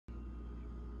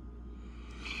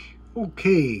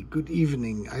Okay, good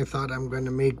evening. I thought I'm going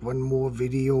to make one more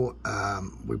video.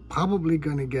 We're probably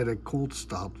going to get a cold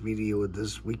start video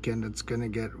this weekend. It's going to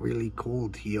get really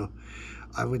cold here.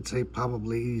 I would say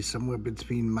probably somewhere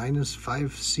between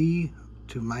 -5°C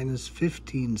to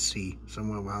 -15°C,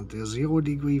 somewhere around there.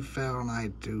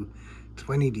 0°F to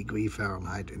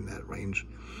 20°F in that range.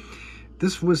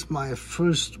 This was my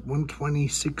first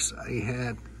 126 I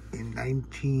had. In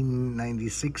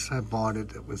 1996, I bought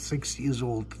it. It was 6 years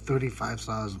old,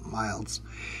 35,000 miles.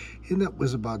 And that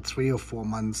was about 3 or 4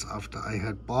 months after I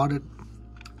had bought it.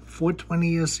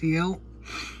 420 SEL.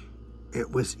 It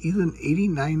was either an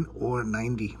 89 or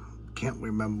 90. Can't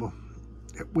remember.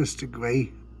 It was the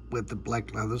gray with the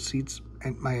black leather seats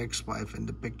and my ex-wife in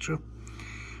the picture.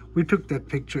 We took that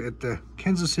picture at the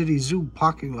Kansas City Zoo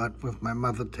parking lot with my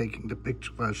mother taking the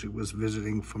picture while she was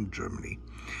visiting from Germany.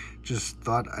 Just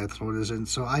thought I'd throw this in.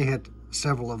 So I had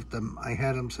several of them. I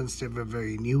had them since they were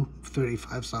very new.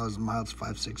 35,000 miles,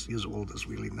 5-6 years old is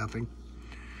really nothing.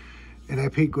 And I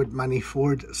paid good money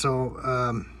for it. So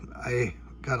I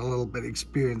got a little bit of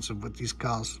experience of what these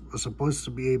cars are supposed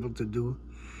to be able to do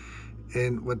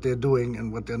and what they're doing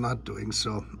and what they're not doing.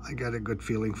 So I got a good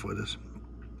feeling for this.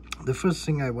 The first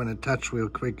thing I want to touch real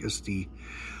quick is the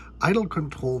idle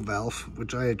control valve,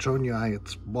 which I had shown you. I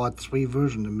had bought 3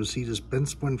 versions, a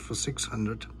Mercedes-Benz one for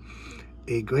 $600,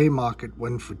 a gray market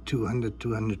one for $200,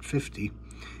 $250,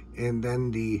 and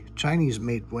then the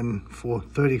Chinese-made one for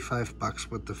 $35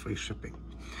 with the free shipping.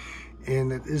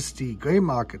 And it is the gray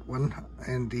market one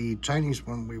and the Chinese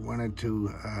one we wanted to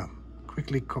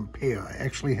quickly compare. I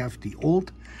actually have the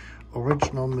old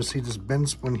original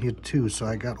Mercedes-Benz one here too, so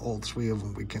I got all 3 of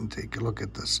them. We can take a look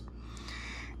at this.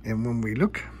 And when we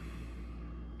look,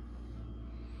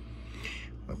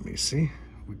 let me see,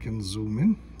 we can zoom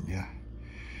in. Yeah,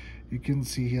 you can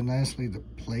see here nicely the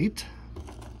plate.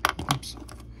 Oops,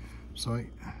 sorry.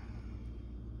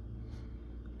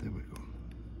 There we go.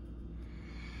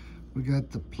 We got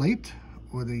the plate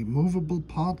or the movable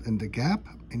part and the gap,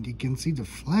 and you can see the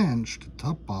flange, the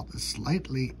top part, is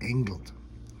slightly angled.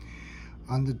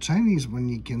 On the Chinese one,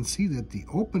 you can see that the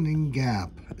opening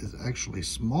gap is actually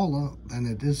smaller than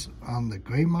it is on the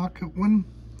gray market one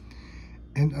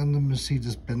and on the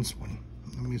Mercedes-Benz one.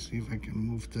 Let me see if I can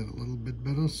move that a little bit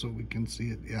better so we can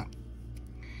see it. Yeah,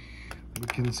 we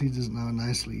can see this now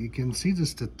nicely. You can see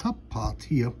this, the top part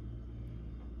here,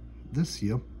 this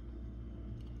here,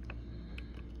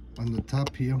 on the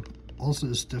top here, also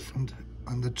is different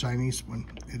on the Chinese one.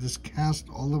 It is cast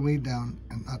all the way down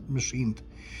and not machined.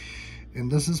 And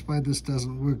this is why this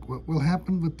doesn't work. What will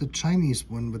happen with the Chinese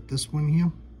one, with this one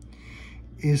here,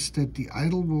 is that the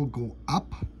idle will go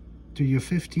up to your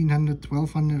 1,500,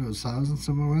 1,200 or 1,000,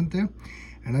 somewhere around there.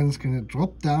 And then it's going to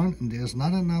drop down and there's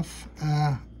not enough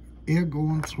air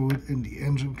going through it and the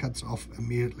engine cuts off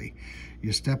immediately.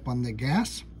 You step on the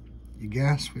gas, your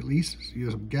gas releases,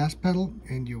 your gas pedal,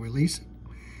 and you release it.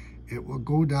 It will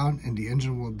go down and the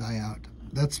engine will die out.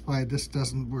 That's why this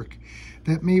doesn't work.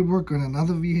 That may work on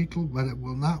another vehicle, but it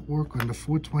will not work on the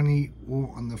 420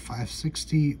 or on the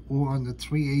 560 or on the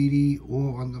 380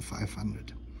 or on the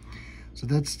 500. So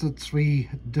that's the 3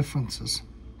 differences.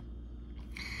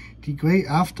 The gray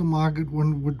aftermarket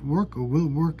one would work or will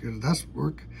work. It does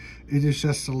work. It is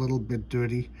just a little bit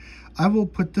dirty. I will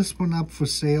put this one up for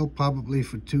sale probably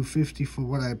for $250 for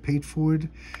what I paid for it.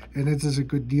 And it is a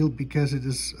good deal because it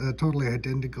is totally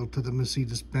identical to the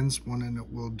Mercedes-Benz one and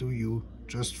it will do you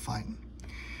just fine.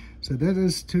 So that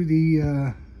is to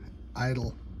the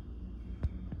idle.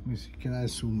 Let me see, can I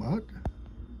zoom out?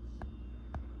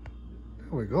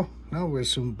 There we go. Now we're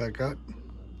zoomed back out.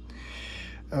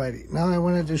 Alrighty, now I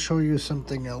wanted to show you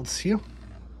something else here.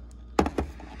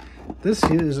 This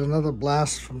here is another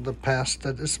blast from the past.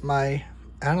 That is my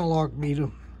analog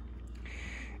meter.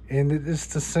 And it is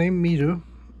the same meter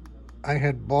I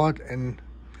had bought in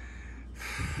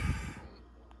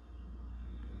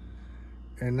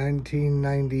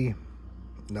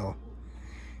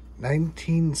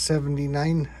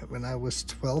 1979 when I was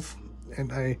 12.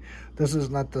 And this is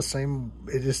not the same,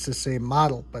 it is the same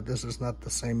model, but this is not the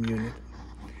same unit.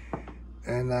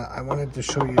 And I wanted to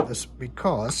show you this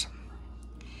because,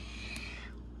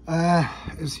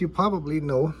 as you probably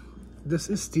know, this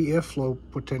is the Airflow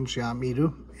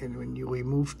Potentiometer. And when you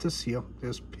remove this here,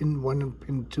 there's pin 1 and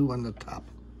pin 2 on the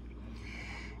top.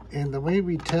 And the way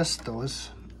we test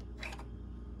those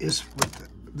is with,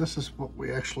 this is what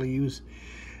we actually use.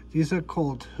 These are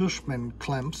called Hirschman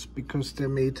clamps because they're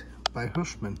made by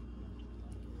Hirschman.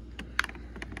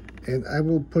 And I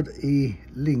will put a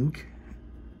link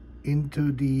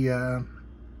into the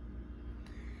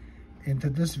into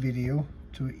this video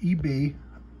to eBay.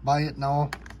 Buy it now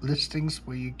listings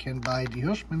where you can buy the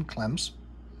Hirschmann clamps,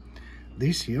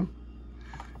 these here,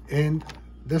 and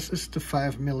this is the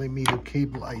 5mm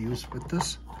cable I use with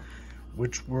this,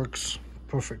 which works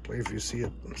perfectly. If you see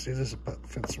it, see this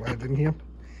fits right in here,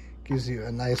 gives you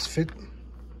a nice fit.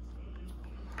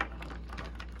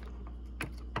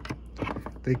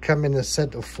 They come in a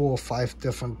set of 4 or 5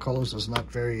 different colors. It's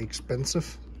not very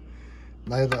expensive.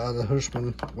 Neither are the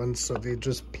Hirschmann ones, so they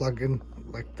just plug in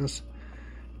like this.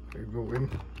 They go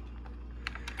in.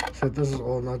 So this is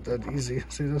all not that easy.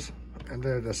 See this? And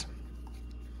there it is.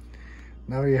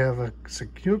 Now you have a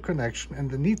secure connection,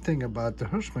 and the neat thing about the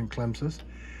Hirschmann clamps is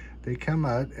they come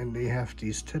out and they have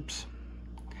these tips.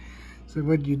 So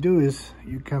what you do is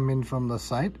you come in from the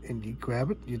side and you grab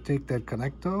it, you take that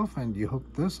connector off and you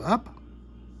hook this up,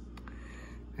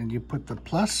 and you put the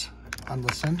plus on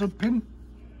the center pin,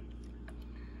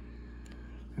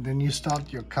 and then you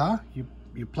start your car. You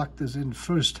plug this in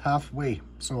first halfway,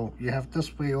 so you have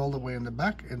this way all the way in the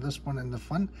back and this one in the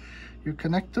front, your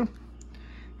connector,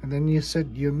 and then you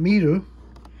set your meter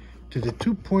to the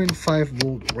 2.5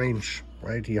 volt range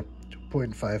right here,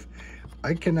 2.5.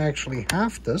 I can actually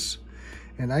halve this,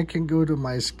 and I can go to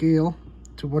my scale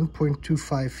to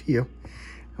 1.25 here,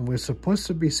 and we're supposed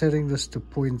to be setting this to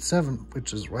 0.7,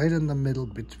 which is right in the middle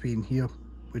between here,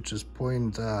 which is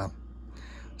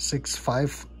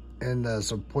 0.65, and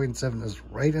so 0.7 is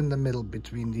right in the middle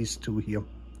between these two here.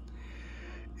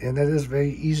 And that is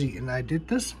very easy, and I did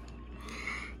this.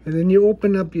 And then you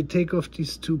open up, you take off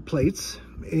these 2 plates,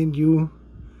 and you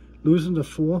loosen the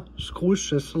 4 screws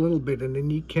just a little bit, and then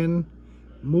you can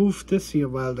move this here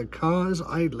while the car is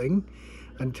idling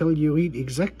until you read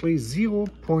exactly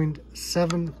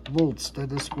 0.7 volts.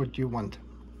 That is what you want.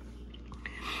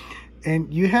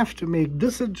 And you have to make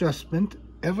this adjustment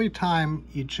every time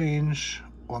you change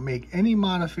or make any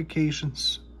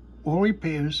modifications or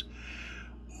repairs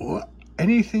or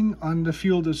anything on the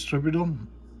fuel distributor,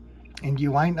 and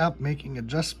you wind up making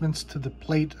adjustments to the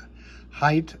plate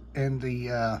height and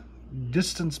the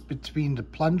distance between the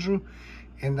plunger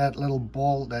and that little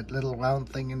ball, that little round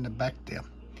thing in the back there.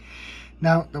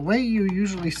 Now, the way you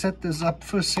usually set this up,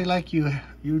 first, say like you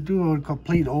do a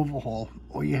complete overhaul,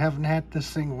 or you haven't had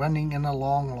this thing running in a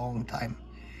long time.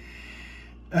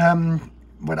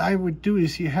 What I would do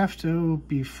is you have to,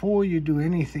 before you do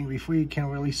anything, before you can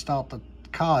really start the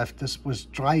car, if this was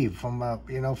dry from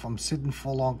from sitting for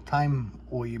a long time,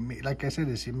 or you made, like I said,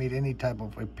 is you made any type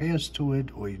of repairs to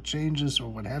it, or you changes or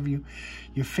what have you,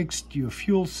 you fixed your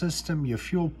fuel system, your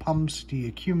fuel pumps, the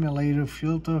accumulator,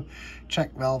 filter,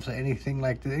 check valves, or anything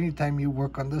like that. Anytime you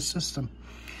work on this system,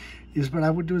 is what I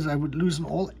would do is I would loosen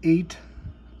all 8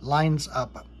 lines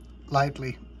up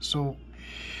lightly. So,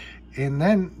 and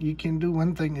then you can do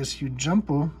one thing is you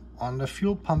jumper on the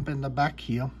fuel pump in the back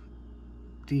here,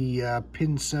 the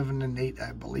pin 7 and 8,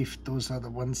 I believe those are the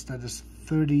ones that is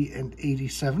 30 and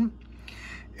 87,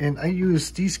 and I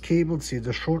use these cables here,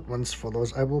 the short ones, for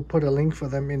those. I will put a link for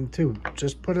them in too.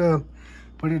 Just put a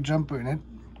jumper in it,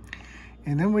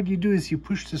 and then what you do is you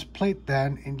push this plate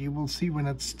down, and you will see when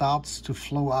it starts to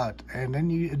flow out, and then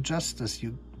you adjust this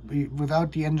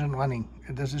without the engine running,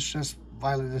 and this is just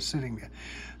while it is sitting there.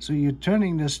 So you're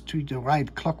turning this to the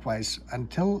right clockwise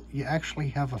until you actually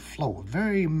have a flow, a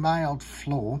very mild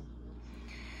flow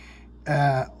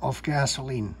of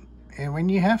gasoline. And when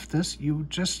you have this, you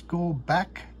just go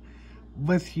back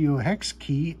with your hex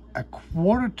key a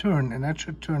 1/4 turn, and that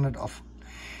should turn it off.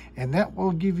 And that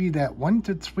will give you that 1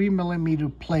 to 3 millimeter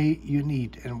play you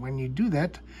need. And when you do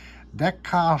that, that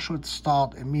car should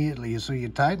start immediately. So you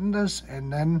tighten this,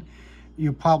 and then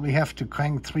you probably have to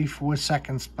crank 3-4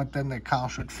 seconds, but then the car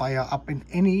should fire up in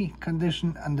any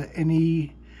condition, under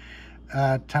any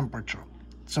temperature.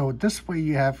 So this way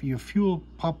you have your fuel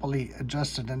properly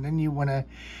adjusted, and then you want to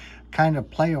kind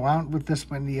of play around with this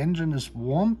when the engine is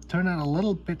warm. Turn it a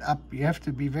little bit up. You have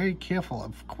to be very careful. A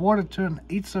 1/4 turn,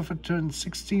 1/8 of a turn,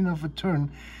 1/16 of a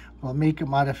turn will make a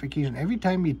modification. Every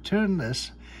time you turn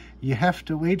this, you have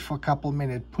to wait for a couple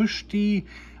minutes. Push the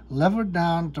lever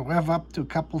down to rev up to a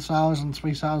couple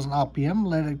 3,000 RPM,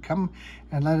 let it come,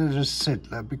 and let it just sit,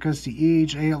 because the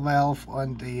EHA valve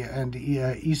and the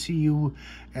ECU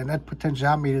and that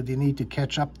potentiometer, they need to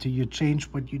catch up to you change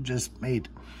what you just made.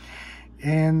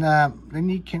 And then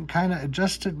you can kind of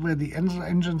adjust it where the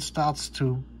engine starts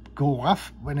to go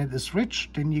rough. When it is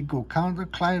rich, then you go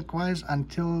counterclockwise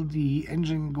until the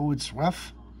engine goes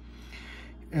rough.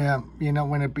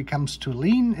 When it becomes too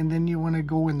lean, and then you want to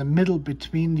go in the middle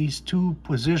between these 2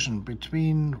 positions,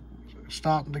 between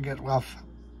starting to get rough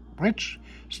rich,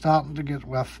 starting to get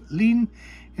rough lean,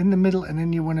 in the middle, and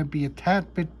then you want to be a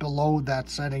tad bit below that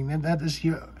setting. And that is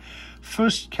your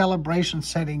first calibration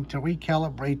setting to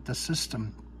recalibrate the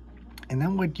system. And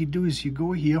then what you do is you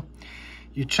go here,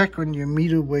 you check on your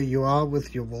meter where you are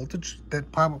with your voltage.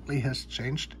 That probably has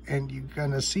changed, and you're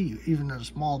gonna see even a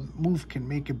small move can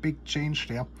make a big change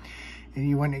there. And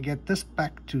you want to get this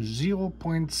back to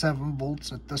 0.7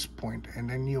 volts at this point, and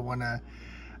then you want to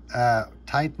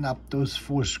tighten up those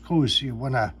 4 screws. You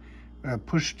want to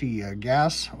push the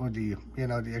gas or the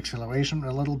the acceleration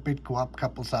a little bit, go up a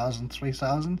couple thousand,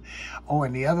 3,000. Oh,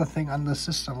 and the other thing on the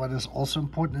system, what is also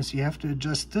important, is you have to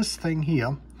adjust this thing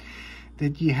here,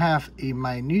 that you have a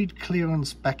minute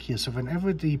clearance back here. So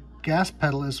whenever the gas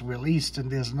pedal is released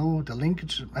and there's the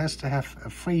linkage has to have a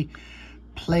free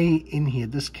play in here.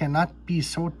 This cannot be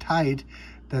so tight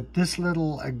that this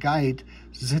little guide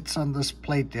sits on this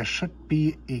plate. There should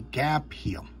be a gap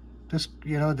here. This,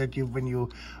 that when you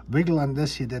wiggle on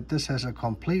this here, that this has a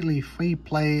completely free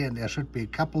play, and there should be a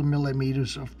couple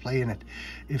millimeters of play in it.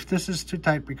 If this is too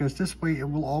tight, because this way it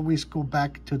will always go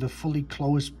back to the fully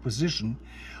closed position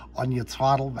on your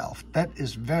throttle valve. That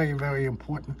is very, very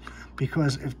important,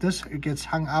 because if this gets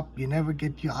hung up, you never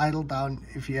get your idle down.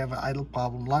 If you have an idle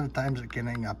problem, a lot of times it can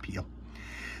hang up here.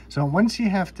 So once you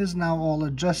have this now all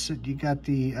adjusted, you got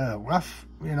the rough,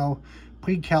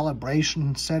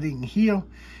 pre-calibration setting here.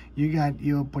 You got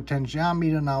your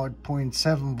potentiometer now at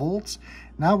 0.7 volts.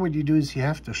 Now what you do is you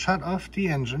have to shut off the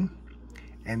engine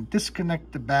and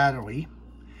disconnect the battery,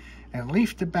 and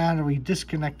leave the battery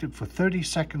disconnected for 30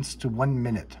 seconds to 1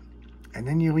 minute. And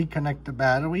then you reconnect the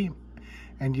battery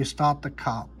and you start the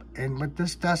car. And what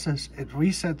this does is it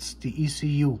resets the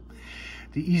ECU.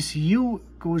 The ECU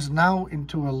goes now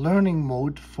into a learning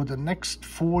mode for the next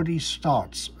 40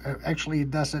 starts. Actually,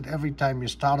 it does it every time you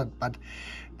start it, but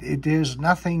there's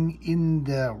nothing in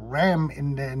the RAM,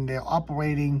 in the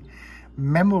operating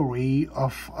memory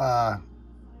of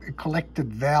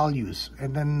collected values.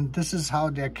 And then this is how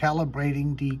they're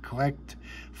calibrating the correct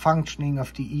functioning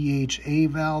of the EHA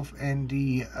valve and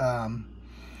the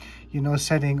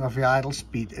setting of your idle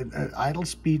speed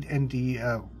and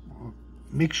the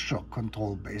mixture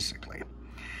control, basically.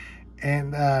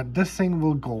 And this thing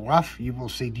will go rough. You will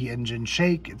see the engine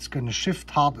shake. It's going to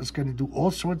shift hard. It's going to do all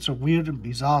sorts of weird and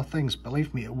bizarre things.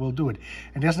 Believe me, it will do it.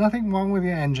 And there's nothing wrong with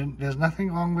your engine. There's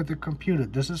nothing wrong with the computer.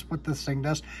 This is what this thing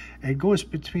does. It goes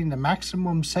between the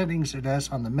maximum settings it has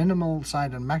on the minimal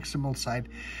side and maximal side,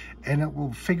 and it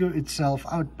will figure itself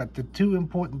out. But the two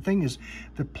important thing is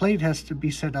the plate has to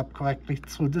be set up correctly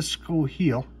through this screw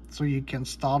here, so you can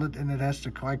start it, and it has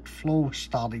the correct flow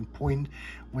starting point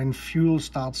when fuel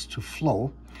starts to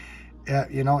flow, at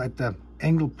the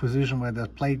angle position where the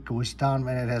plate goes down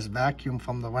when it has vacuum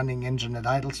from the running engine at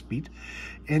idle speed,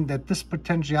 and that this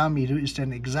potentiometer is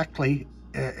then exactly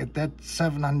at that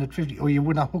 750, or you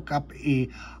want to hook up a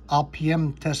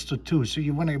RPM tester too. So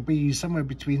you want to be somewhere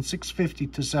between 650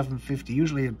 to 750.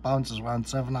 Usually it bounces around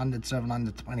 700,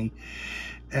 720.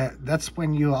 That's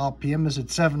when your RPM is at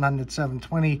 700,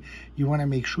 720. You want to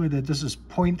make sure that this is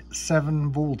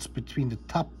 0.7 volts between the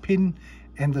top pin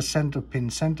and the center pin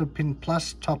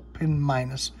plus, top pin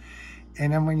minus.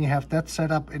 And then when you have that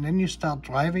set up, and then you start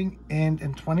driving, and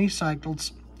in 20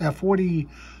 cycles, 40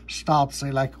 starts, say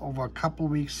like over a couple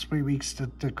weeks, 3 weeks,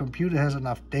 the computer has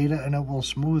enough data and it will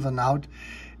smoothen out,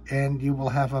 and you will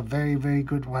have a very, very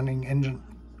good running engine.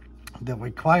 The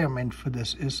requirement for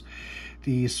this is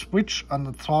the switch on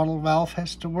the throttle valve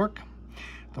has to work,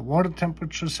 the water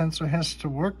temperature sensor has to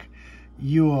work,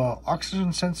 your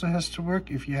oxygen sensor has to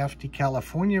work. If you have the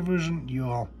California version,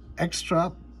 your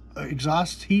extra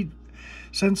exhaust heat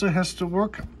sensor has to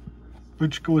work,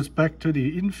 which goes back to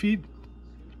the in-feed.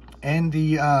 And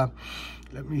the,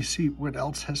 let me see what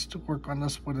else has to work on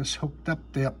this, what is hooked up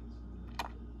there.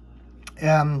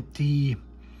 The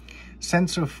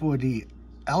sensor for the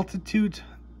altitude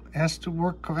has to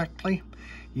work correctly.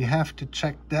 You have to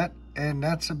check that, and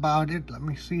that's about it. Let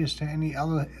me see, is there any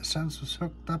other sensors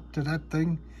hooked up to that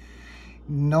thing?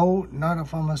 No, not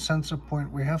from a sensor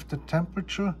point. We have the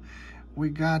temperature. We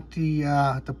got the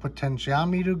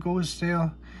potentiometer goes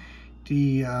there.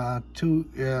 The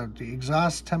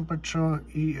exhaust temperature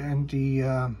and the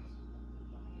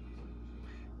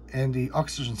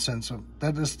oxygen sensor.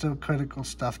 That is the critical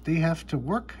stuff. They have to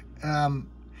work,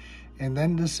 and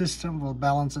then the system will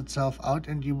balance itself out,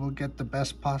 and you will get the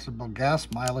best possible gas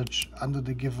mileage under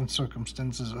the given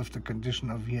circumstances of the condition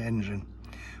of your engine.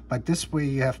 But this way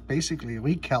you have basically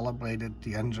recalibrated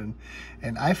the engine,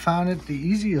 and I found it the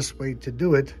easiest way to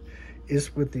do it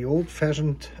is with the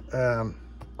old-fashioned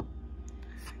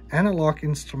analog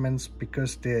instruments,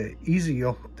 because they're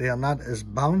easier, they are not as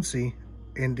bouncy,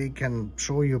 and they can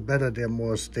show you better. They're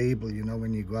more stable, you know,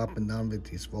 when you go up and down with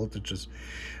these voltages.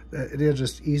 They're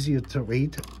just easier to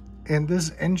read. And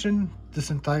this engine, this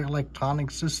entire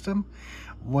electronic system,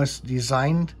 was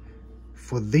designed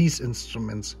for these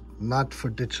instruments, not for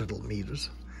digital meters.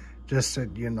 Just so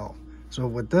you know. So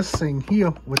with this thing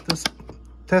here, with this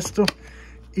tester,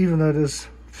 even though it is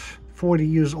 40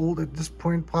 years old at this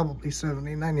point, probably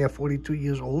 79, yeah, 42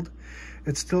 years old,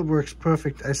 it still works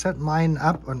perfect. I set mine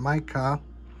up on my car,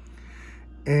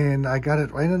 and I got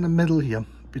it right in the middle here,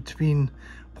 between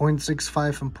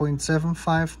 0.65 and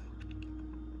 0.75,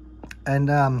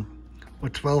 and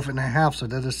with 12.5, so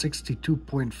that is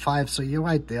 62.5, so you're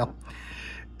right there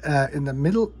in the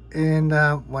middle. And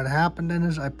what happened then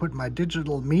is I put my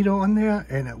digital meter on there,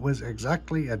 and it was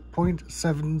exactly at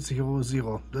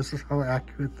 0.700. This is how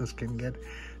accurate this can get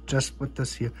just with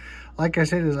this here. Like I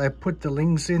said, is I put the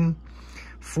links in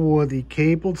for the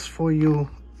cables for you,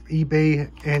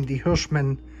 eBay, and the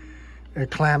Hirschman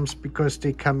clamps, because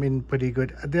they come in pretty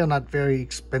good. They're not very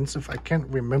expensive. I can't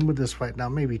remember this right now.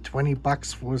 Maybe 20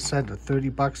 bucks for a set, or 30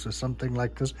 bucks or something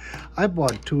like this. I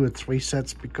bought 2 or 3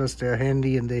 sets because they're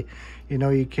handy, and they, you know,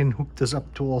 you can hook this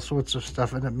up to all sorts of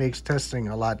stuff, and it makes testing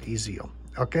a lot easier.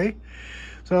 Okay,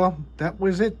 so that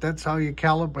was it. That's how you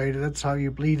calibrate it. That's how you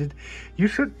bleed it. You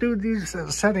should do these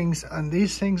settings on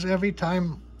these things every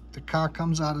time the car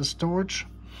comes out of storage.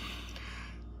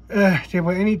 There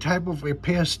were any type of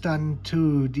repairs done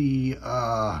to the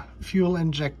fuel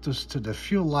injectors, to the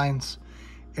fuel lines.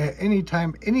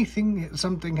 Anytime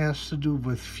something has to do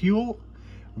with fuel,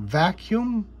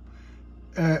 vacuum,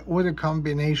 or the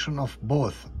combination of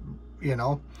both. You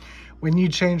know, when you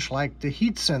change like the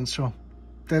heat sensor,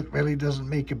 that really doesn't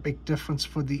make a big difference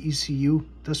for the ECU.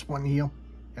 This one here,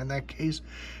 in that case,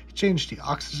 you change the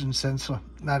oxygen sensor,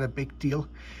 not a big deal.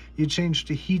 You change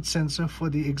the heat sensor for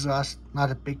the exhaust, not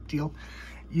a big deal.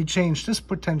 You change this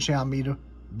potentiometer,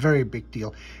 very big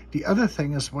deal. The other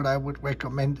thing is, what I would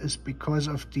recommend is, because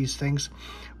of these things,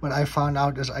 what I found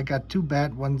out is I got 2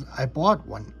 bad ones. I bought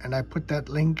one, and I put that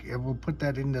link, I will put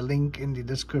that in the link in the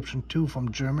description too,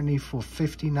 from Germany for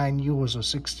 59 euros or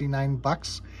 69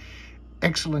 bucks.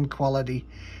 Excellent quality.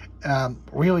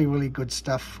 Really, really good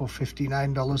stuff for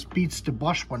 $59. Beats the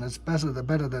Bosch one. It's better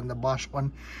than the Bosch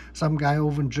one. Some guy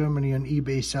over in Germany on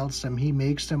eBay sells them. He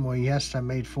makes them, or he has them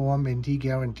made for him, and he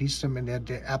guarantees them, and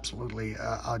they're absolutely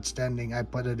outstanding. I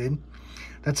put it in.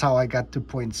 That's how I got to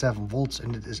 0.7 volts,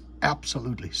 and it is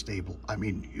absolutely stable. I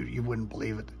mean, you wouldn't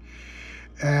believe it.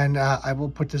 And I will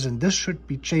put this in. This should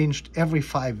be changed every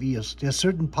 5 years. There are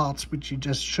certain parts which you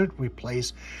just should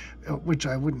replace, which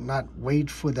I would not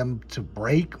wait for them to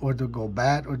break or to go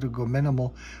bad or to go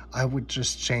minimal. I would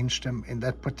just change them, and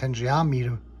that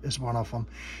potentiometer is one of them.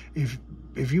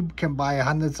 If you can buy a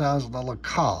 $100,000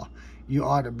 car, you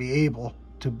ought to be able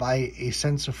to buy a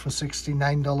sensor for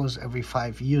 $69 every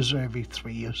 5 years or every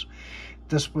 3 years.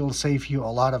 This will save you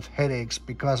a lot of headaches,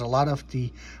 because a lot of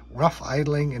the rough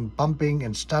idling and bumping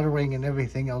and stuttering and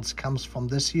everything else comes from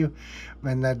this here,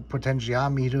 when that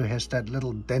potentiometer has that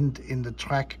little dent in the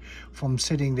track from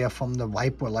sitting there from the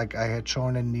wiper, like I had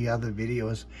shown in the other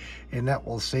videos. And that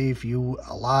will save you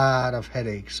a lot of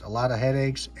headaches,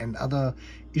 and other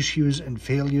issues and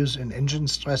failures and engine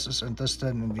stresses and this,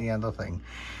 that, and the other thing.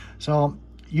 So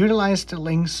utilize the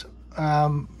links.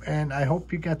 And I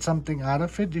hope you got something out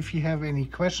of it. If you have any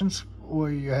questions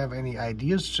or you have any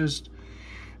ideas, just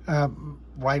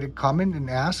write a comment and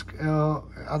ask.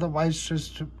 Otherwise,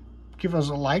 just give us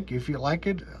a like if you like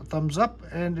it, a thumbs up,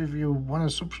 and if you want to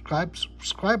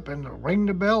subscribe and ring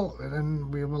the bell, and then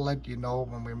we will let you know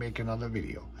when we make another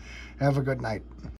video. Have a good night.